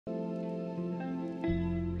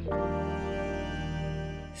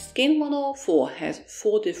SKIN1004 has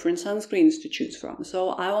 4 different sunscreens to choose from, so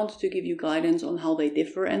I wanted to give you guidance on how they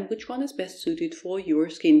differ and which one is best suited for your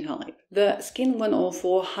skin type. The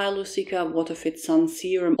SKIN1004 Hyaluronic Water Fit Sun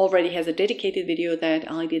Serum already has a dedicated video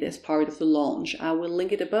that I did as part of the launch. I will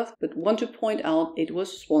link it above, but want to point out it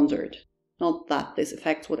was sponsored. Not that this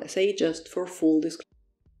affects what I say, just for full disclosure.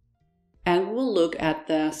 And we'll look at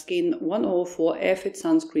the SKIN1004 Air Fit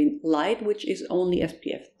Sunscreen Light, which is only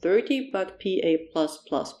SPF 30 but PA++++.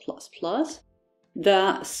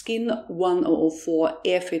 The SKIN1004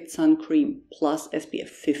 Air Fit Sun Cream Plus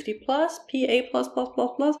SPF 50+,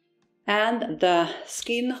 PA++++. And the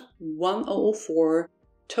SKIN1004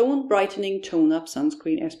 Tone Brightening Tone Up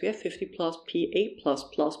Sunscreen SPF 50+,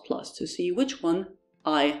 PA+++, to see which one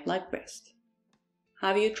I like best.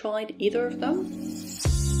 Have you tried either of them?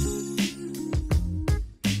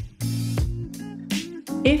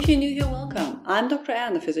 If you're new here, welcome. I'm Dr.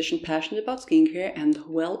 Anne, a physician passionate about skincare and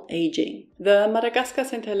well aging. The Madagascar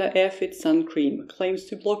Centella Air Fit Sun Cream claims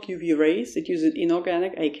to block UV rays. It uses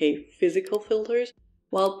inorganic, aka physical filters,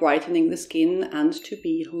 while brightening the skin and to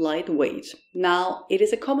be lightweight. Now, it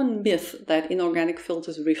is a common myth that inorganic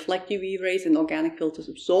filters reflect UV rays and organic filters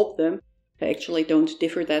absorb them. They actually don't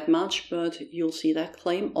differ that much, but you'll see that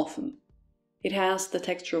claim often. It has the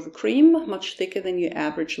texture of a cream, much thicker than your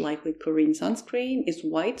average lightweight Korean sunscreen, is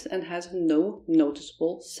white and has no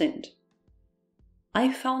noticeable scent.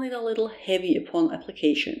 I found it a little heavy upon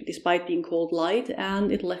application, despite being called light,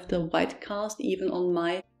 and it left a white cast even on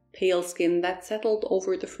my pale skin that settled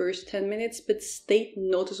over the first 10 minutes but stayed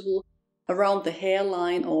noticeable around the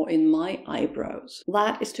hairline or in my eyebrows.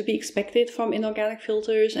 That is to be expected from inorganic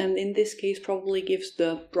filters, and in this case probably gives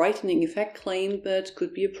the brightening effect claimed, but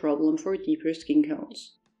could be a problem for deeper skin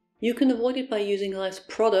tones. You can avoid it by using less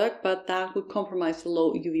product, but that would compromise the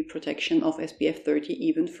low UV protection of SPF 30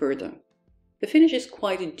 even further. The finish is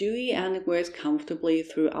quite dewy and it wears comfortably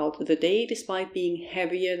throughout the day, despite being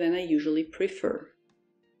heavier than I usually prefer.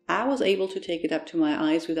 I was able to take it up to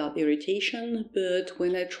my eyes without irritation, but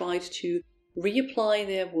when I tried to reapply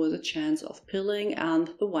there was a chance of pilling and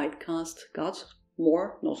the white cast got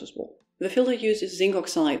more noticeable. The filter uses zinc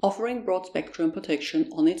oxide, offering broad spectrum protection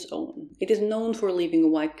on its own. It is known for leaving a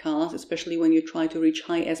white cast, especially when you try to reach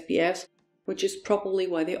high SPFs, which is probably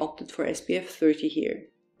why they opted for SPF 30 here.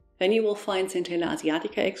 Then you will find Centella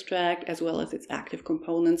asiatica extract as well as its active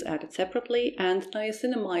components added separately and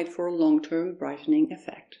niacinamide for a long-term brightening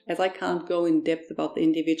effect. As I can't go in depth about the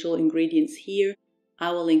individual ingredients here,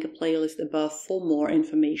 I will link a playlist above for more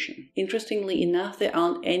information. Interestingly enough, there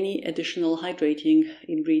aren't any additional hydrating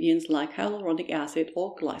ingredients like hyaluronic acid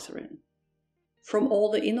or glycerin. From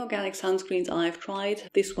all the inorganic sunscreens I've tried,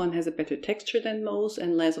 this one has a better texture than most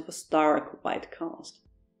and less of a stark white cast.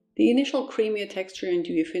 The initial creamier texture and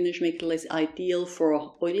dewy finish make it less ideal for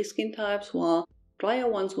oily skin types, while drier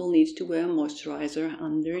ones will need to wear moisturizer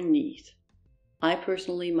underneath. I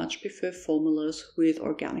personally much prefer formulas with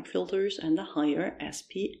organic filters and a higher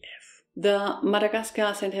SPF. The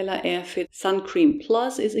Madagascar Centella Air Fit Sun Cream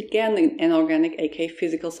Plus is again an inorganic, aka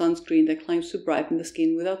physical sunscreen that claims to brighten the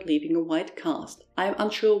skin without leaving a white cast. I am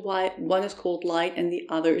unsure why one is called light and the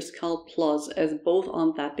other is called plus, as both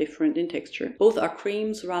aren't that different in texture. Both are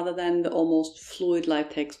creams rather than the almost fluid-like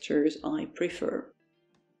textures I prefer.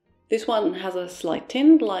 This one has a slight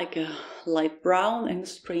tint, like a light brown, and a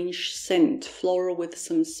strange scent, floral with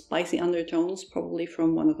some spicy undertones, probably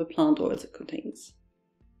from one of the plant oils it contains.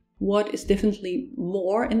 What is definitely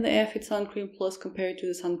more in the Air Fit Sun Cream Plus compared to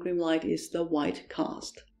the Sun Cream Light is the white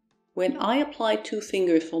cast. When I apply 2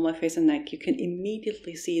 fingers for my face and neck, you can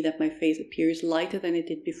immediately see that my face appears lighter than it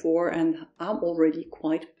did before and I'm already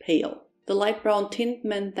quite pale. The light brown tint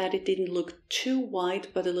meant that it didn't look too white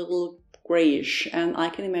but a little grayish, and I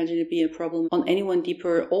can imagine it being a problem on anyone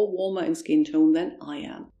deeper or warmer in skin tone than I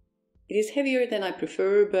am. It is heavier than I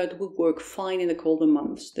prefer, but would work fine in the colder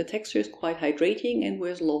months. The texture is quite hydrating and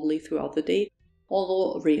wears lovely throughout the day,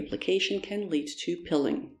 although reapplication can lead to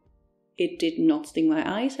pilling. It did not sting my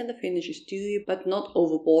eyes and the finish is dewy but not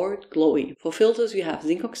overboard glowy. For filters you have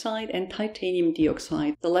zinc oxide and titanium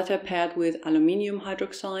dioxide, the latter paired with aluminium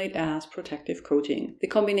hydroxide as protective coating. The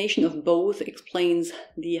combination of both explains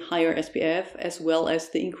the higher SPF as well as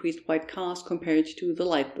the increased white cast compared to the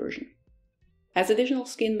light version. As additional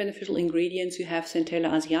skin beneficial ingredients you have Centella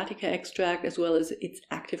asiatica extract as well as its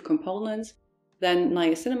active components, then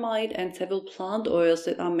niacinamide and several plant oils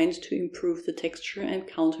that are meant to improve the texture and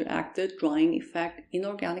counteract the drying effect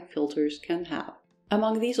inorganic filters can have.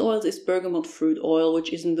 Among these oils is bergamot fruit oil,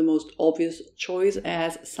 which isn't the most obvious choice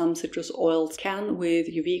as some citrus oils can with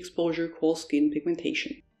UV exposure cause skin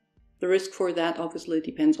pigmentation. The risk for that obviously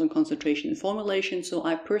depends on concentration and formulation, so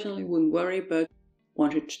I personally wouldn't worry, but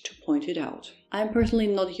wanted to point it out. I'm personally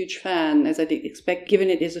not a huge fan, as I did expect, given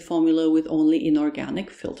it is a formula with only inorganic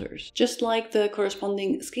filters. Just like the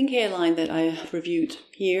corresponding skincare line that I reviewed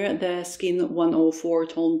here, the SKIN1004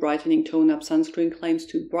 Tone Brightening Tone Up Sunscreen claims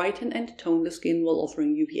to brighten and tone the skin while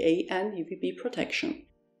offering UVA and UVB protection.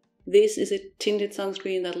 This is a tinted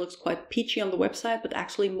sunscreen that looks quite peachy on the website, but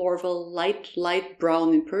actually more of a light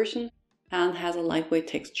brown in person, and has a lightweight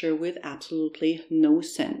texture with absolutely no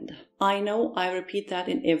scent. I know I repeat that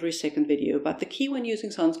in every second video, but the key when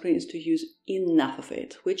using sunscreen is to use enough of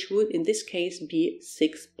it, which would in this case be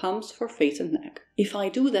 6 pumps for face and neck. If I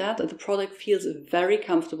do that, the product feels very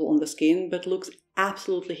comfortable on the skin, but looks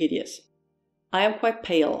absolutely hideous. I am quite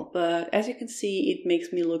pale, but as you can see, it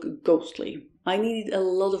makes me look ghostly. I needed a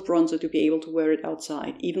lot of bronzer to be able to wear it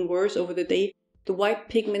outside. Even worse, over the day, the white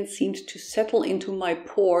pigment seemed to settle into my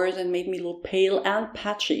pores and made me look pale and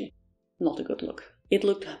patchy. Not a good look. It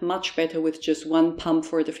looked much better with just 1 pump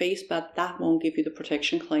for the face, but that won't give you the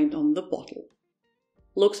protection claimed on the bottle.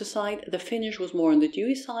 Looks aside, the finish was more on the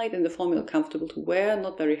dewy side and the formula comfortable to wear,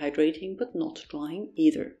 not very hydrating, but not drying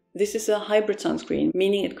either. This is a hybrid sunscreen,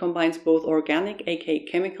 meaning it combines both organic, aka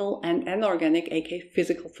chemical, and inorganic, aka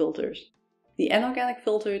physical filters. The inorganic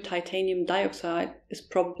filter, titanium dioxide, is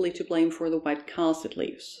probably to blame for the white cast it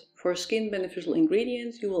leaves. For skin beneficial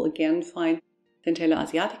ingredients, you will again find Centella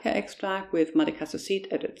asiatica extract with Madagascar seed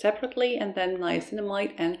added separately, and then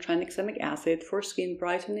niacinamide and tranexamic acid for skin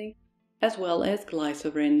brightening, as well as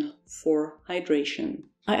glycerin for hydration.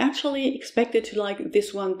 I actually expected to like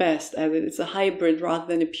this one best, as it is a hybrid rather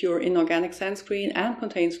than a pure inorganic sunscreen and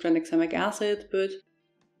contains tranexamic acid, but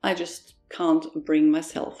I just can't bring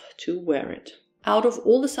myself to wear it. Out of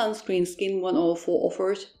all the sunscreens SKIN1004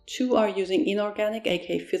 offers, 2 are using inorganic,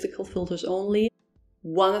 aka physical filters only,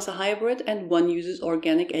 1 is a hybrid, and 1 uses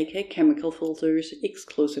organic, aka chemical filters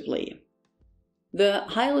exclusively. The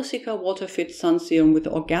Hyaluronic Water Fit Sun Serum with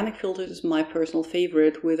the organic filters is my personal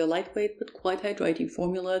favorite, with a lightweight but quite hydrating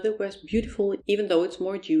formula that wears beautiful even though it's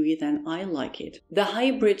more dewy than I like it. The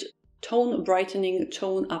hybrid Tone Brightening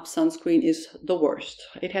Tone Up Sunscreen is the worst.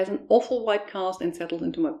 It has an awful white cast and settles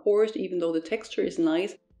into my pores even though the texture is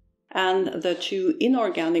nice. And the 2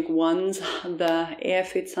 inorganic ones, the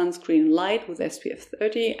Airfit Sunscreen Light with SPF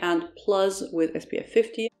 30 and Plus with SPF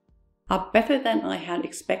 50, are better than I had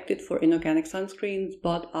expected for inorganic sunscreens,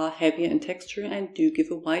 but are heavier in texture and do give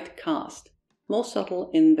a white cast. Most subtle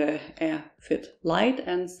in the Airfit Light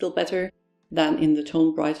and still better than in the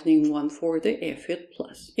tone brightening one for the Airfit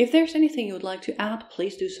Plus. If there's anything you would like to add,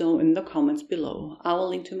 please do so in the comments below. I will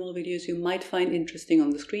link to more videos you might find interesting on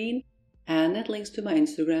the screen, and add links to my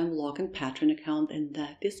Instagram, blog and Patreon account in the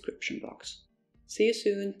description box. See you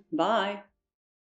soon. Bye!